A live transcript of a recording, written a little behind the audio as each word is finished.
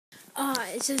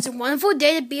It's just a wonderful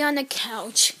day to be on the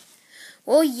couch.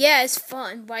 Well, yeah, it's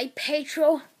fun, right,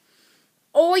 Pedro?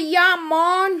 Oh, yeah,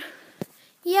 Mom.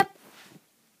 Yep.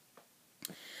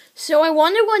 So I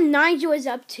wonder what Nigel is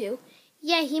up to.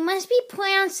 Yeah, he must be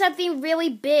playing on something really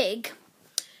big.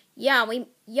 Yeah,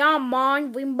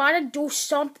 Mom, we might do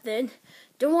something.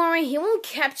 Don't worry, he won't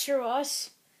capture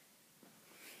us.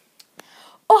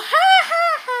 Oh, ha,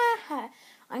 ha, ha, ha.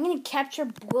 I'm gonna capture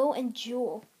Blue and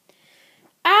Jewel.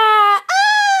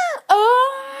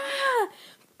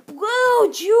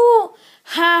 Blue, Jewel,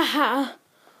 ha, ha.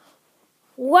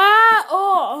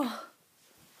 Wow,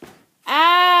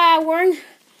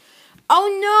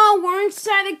 we're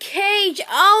inside the cage.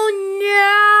 Oh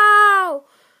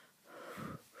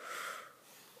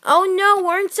no,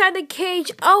 we're inside the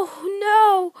cage. Oh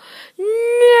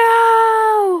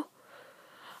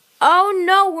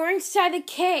no, we're inside the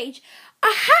cage.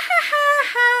 Ah, ha, ha, ha,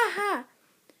 ha, ha.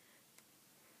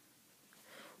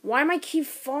 Why am I keep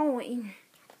falling?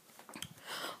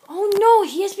 Oh no,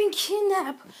 he has been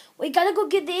kidnapped. We gotta go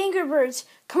get the Angry Birds.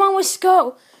 Come on, let's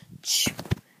go.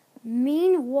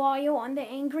 Meanwhile, on the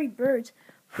Angry Birds.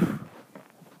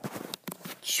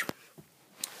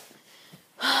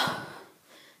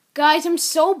 Guys, I'm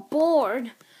so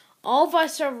bored. All of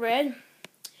us are red.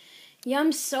 Yeah,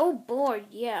 I'm so bored,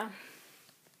 yeah.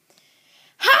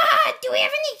 Ha! Do we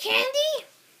have any candy?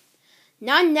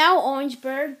 Not now, Orange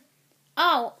Bird.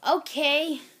 Oh,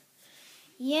 okay.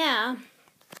 Yeah.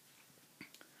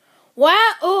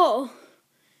 Wow,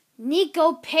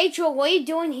 Nico, Pedro, what are you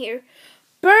doing here?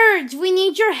 Birds, we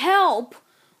need your help.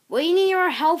 What do you need our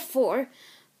help for?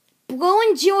 Blue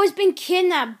and Jill has been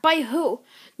kidnapped. By who?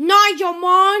 Nigel,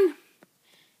 Mom.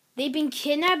 They've been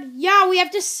kidnapped? Yeah, we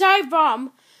have to save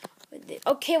them.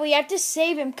 Okay, we have to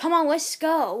save him. Come on, let's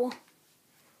go.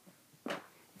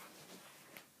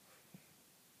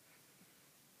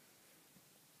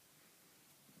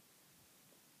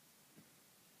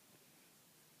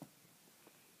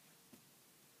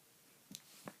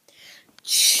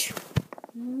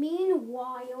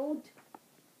 Meanwhile,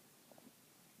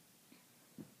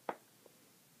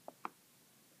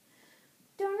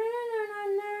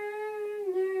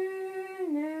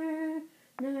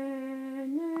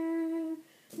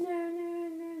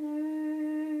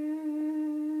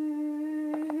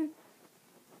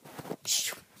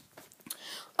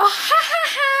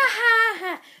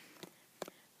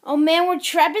 oh man, we're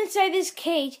trapped inside this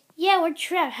cage. Yeah, we're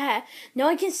trapped. Ha. No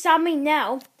one can stop me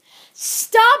now.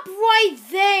 Stop right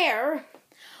there.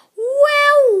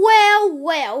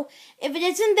 Well. If it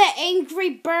isn't the Angry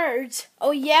Birds.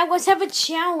 Oh yeah, let's have a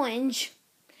challenge.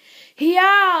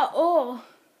 Yeah,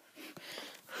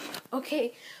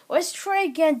 Okay, let's try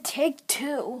again. Take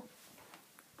 2.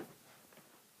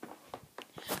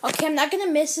 Okay, I'm not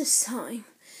gonna miss this time.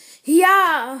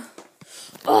 Yeah.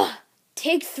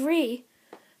 Take 3.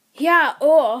 Yeah,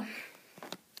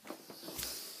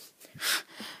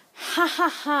 Ha ha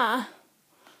ha.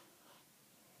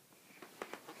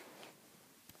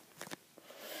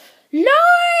 No,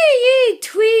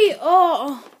 tweet,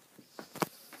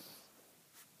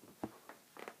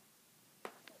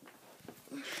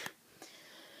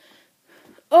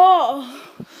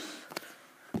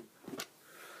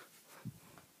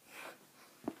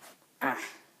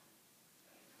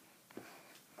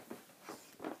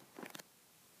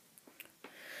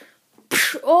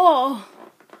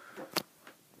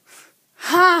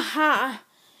 Ha ha.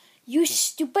 You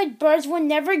stupid birds will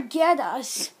never get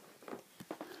us.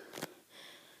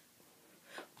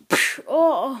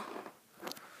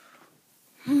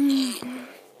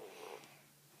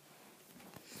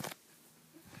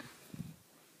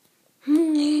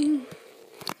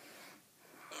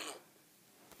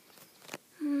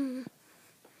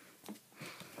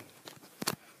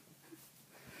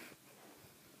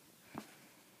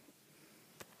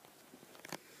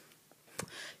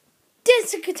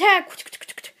 Disc attack.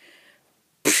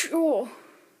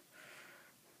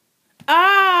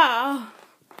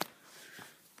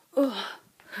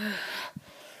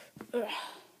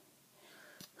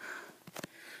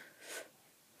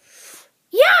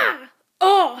 Yeah.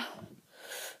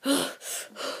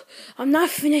 I'm not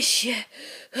finished yet.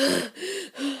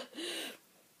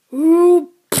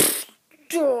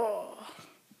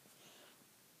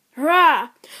 Hurrah!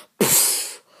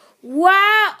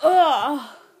 Wow!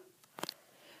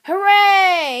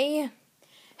 Hooray!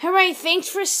 Hooray! Thanks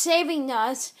for saving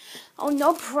us. Oh,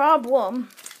 no problem.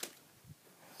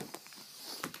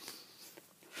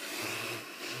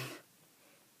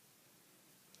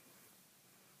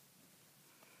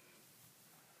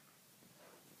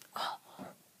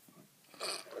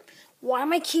 Why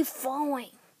am I keep falling?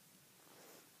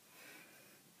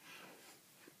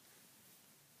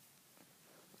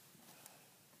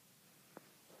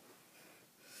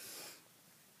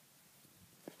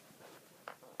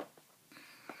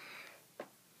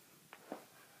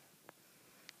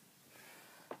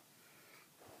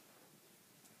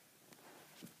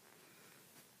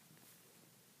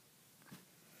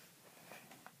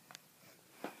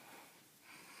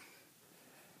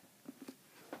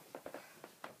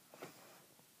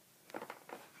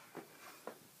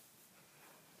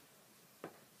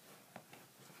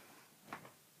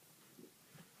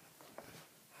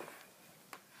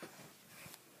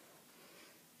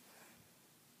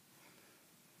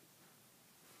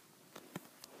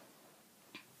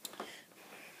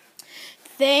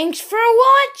 Thanks for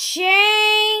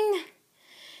watching!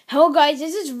 Hello guys,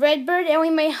 this is Redbird and we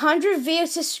made 100 video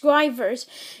subscribers.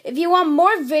 If you want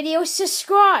more videos,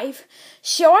 subscribe.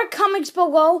 Show our comments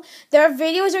below that our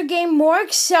videos are getting more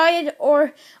excited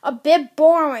or a bit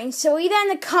boring. So leave that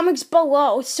in the comments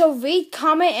below. So read,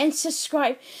 comment, and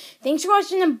subscribe. Thanks for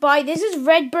watching and bye. This is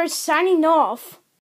Redbird signing off.